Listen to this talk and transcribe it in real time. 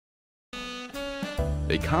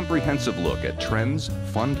a comprehensive look at trends,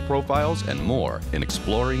 fund profiles, and more in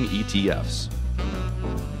Exploring ETFs.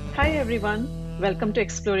 Hi, everyone. Welcome to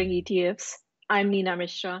Exploring ETFs. I'm Neena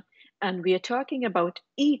Mishra, and we are talking about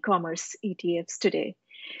e-commerce ETFs today.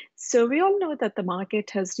 So we all know that the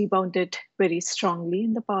market has rebounded very strongly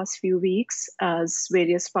in the past few weeks as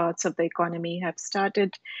various parts of the economy have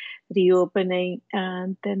started reopening.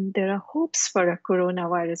 And then there are hopes for a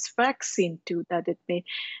coronavirus vaccine too, that it may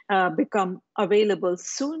become available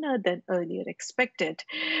sooner than earlier expected.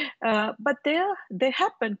 But there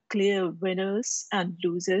have been clear winners and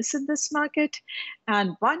losers in this market.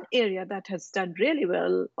 And one area that has done really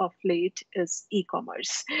well of late is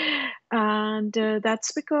e-commerce. And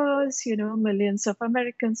that's because, millions of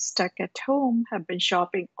Americans stuck at home have been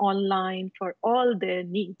shopping online for all their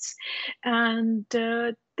needs. And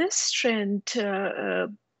this trend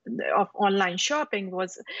of online shopping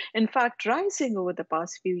was, in fact, rising over the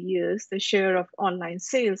past few years. The share of online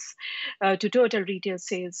sales to total retail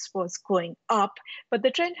sales was going up, but the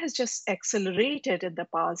trend has just accelerated in the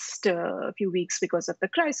past few weeks because of the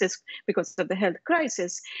crisis, because of the health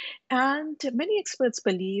crisis. And many experts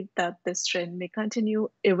believe that this trend may continue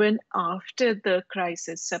even after the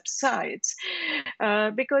crisis subsides,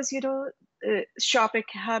 because, shopping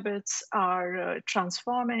habits are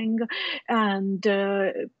transforming, and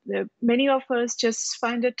many of us just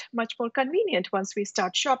find it much more convenient once we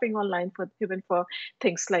start shopping online for even for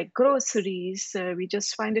things like groceries. We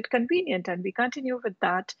just find it convenient, and we continue with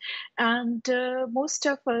that. And most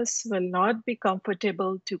of us will not be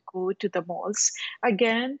comfortable to go to the malls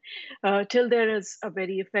again till there is a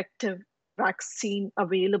very effective vaccine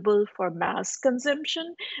available for mass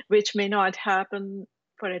consumption, which may not happen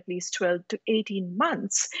for at least 12 to 18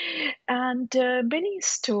 months. And many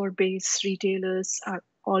store-based retailers are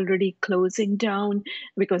already closing down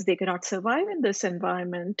because they cannot survive in this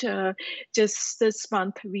environment. Just this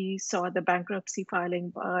month, we saw the bankruptcy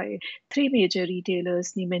filing by three major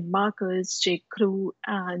retailers: Neiman Marcus, J. Crew,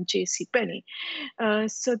 and J.C. Penney.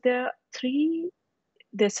 So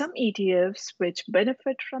there's some ETFs which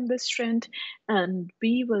benefit from this trend, and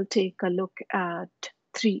we will take a look at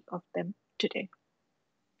three of them today.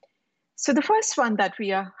 So the first one that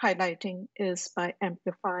we are highlighting is by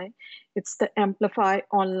Amplify. It's the Amplify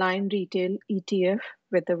Online Retail ETF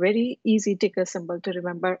with a very easy ticker symbol to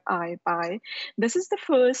remember, IBUY. This is the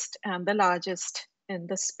first and the largest in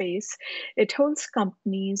the space. It holds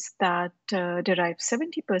companies that derive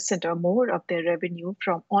 70% or more of their revenue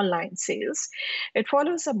from online sales. It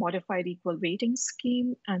follows a modified equal weighting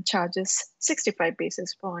scheme and charges 65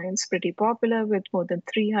 basis points, pretty popular with more than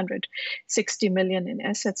 360 million in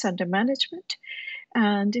assets under management.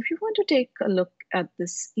 And if you want to take a look at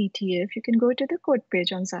this ETF, you can go to the code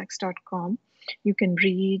page on Zacks.com. You can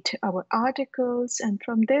read our articles, and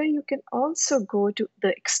from there you can also go to the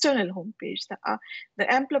external homepage,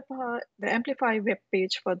 the Amplify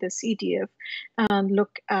webpage for this ETF, and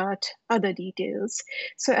look at other details.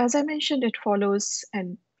 So as I mentioned, it follows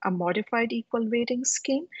a modified equal weighting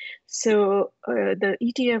scheme. So the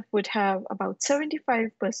ETF would have about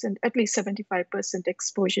 75%, at least 75%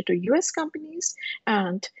 exposure to US companies,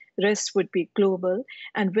 and rest would be global.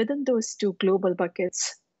 And within those two global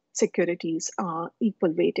buckets, securities are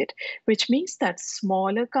equal weighted, which means that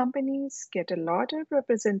smaller companies get a lot of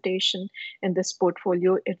representation in this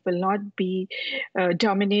portfolio. It will not be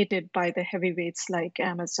dominated by the heavyweights like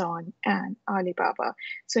Amazon and Alibaba.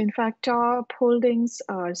 So in fact, top holdings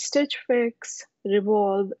are Stitch Fix,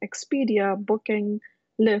 Revolve, Expedia, Booking,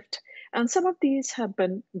 Lyft, and some of these have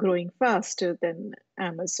been growing faster than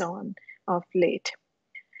Amazon of late.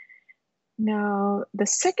 Now, the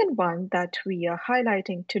second one that we are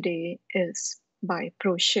highlighting today is by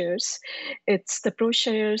ProShares. It's the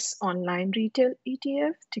ProShares Online Retail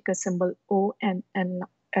ETF, ticker symbol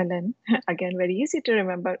ONNLN. Again, very easy to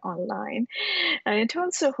remember, online. It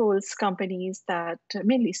also holds companies that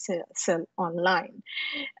mainly sell online.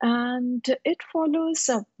 And it follows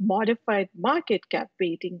a modified market cap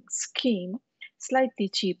weighting scheme, slightly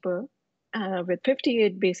cheaper, with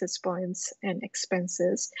 58 basis points in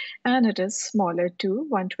expenses, and it is smaller too,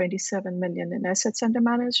 127 million in assets under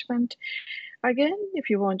management. Again, if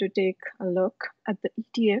you want to take a look at the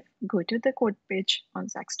ETF, go to the code page on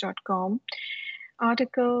Zacks.com,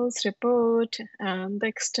 articles, report, and the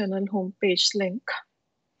external homepage link.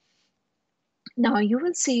 Now you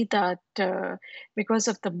will see that because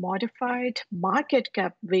of the modified market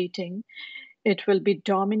cap weighting, it will be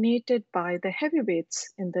dominated by the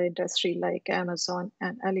heavyweights in the industry like Amazon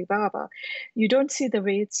and Alibaba. You don't see the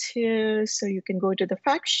weights here, so you can go to the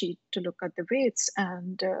fact sheet to look at the weights,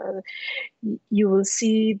 and you will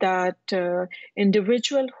see that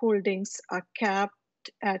individual holdings are capped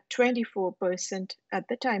at 24% at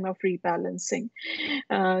the time of rebalancing.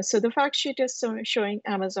 So the fact sheet is showing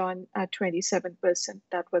Amazon at 27%.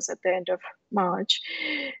 That was at the end of March.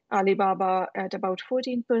 Alibaba at about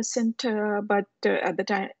 14%, but at the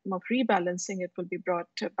time of rebalancing, it will be brought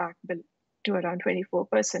back to around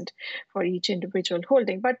 24% for each individual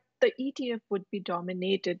holding. But the ETF would be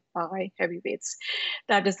dominated by heavyweights.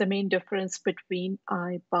 That is the main difference between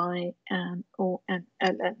iBuy and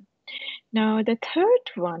ONLN. Now, the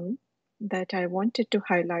third one that I wanted to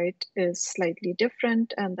highlight is slightly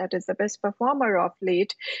different, and that is the best performer of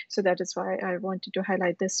late. So that is why I wanted to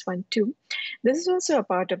highlight this one too. This is also a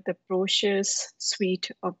part of the ProShares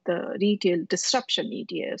suite of the retail disruption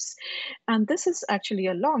ETFs. And this is actually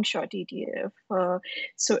a long short ETF.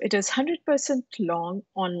 So it is 100% long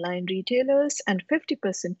online retailers and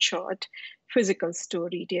 50% short physical store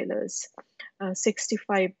retailers.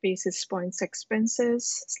 65 basis points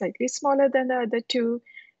expenses, slightly smaller than the other two.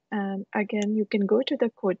 And again, you can go to the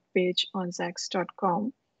quote page on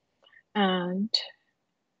Zacks.com. And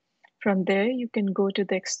from there, you can go to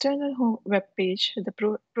the external web page,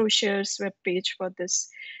 the ProShares web page for this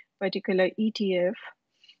particular ETF.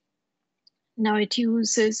 Now it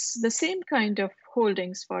uses the same kind of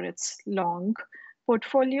holdings for its long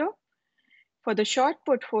portfolio. For the short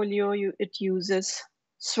portfolio, it uses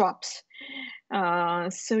swaps.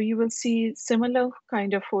 So you will see similar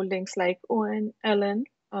kind of holdings like ONLN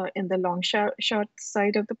in the long short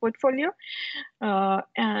side of the portfolio.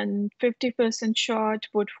 And 50% short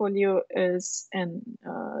portfolio is in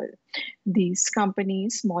these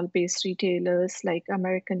companies, small-based retailers like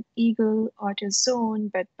American Eagle,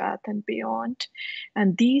 AutoZone, Bed Bath & Beyond.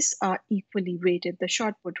 And these are equally weighted. The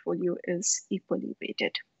short portfolio is equally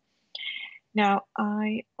weighted. Now,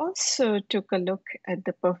 I also took a look at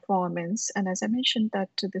the performance, and as I mentioned that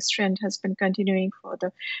this trend has been continuing for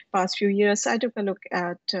the past few years, I took a look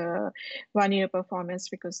at 1 year performance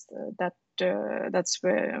because that's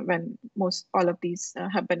when all of these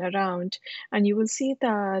have been around, and you will see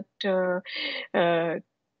that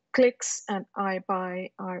clicks and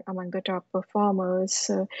iBuy are among the top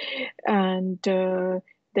performers, and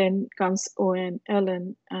then comes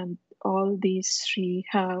ONLN, and all these three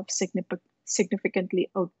have significantly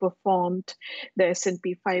outperformed the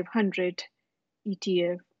S&P 500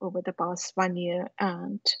 ETF over the past 1 year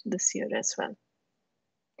and this year as well.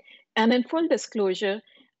 And in full disclosure,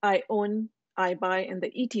 I own iBuy in the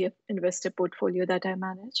ETF investor portfolio that I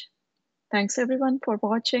manage. Thanks everyone for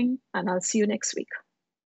watching, and I'll see you next week.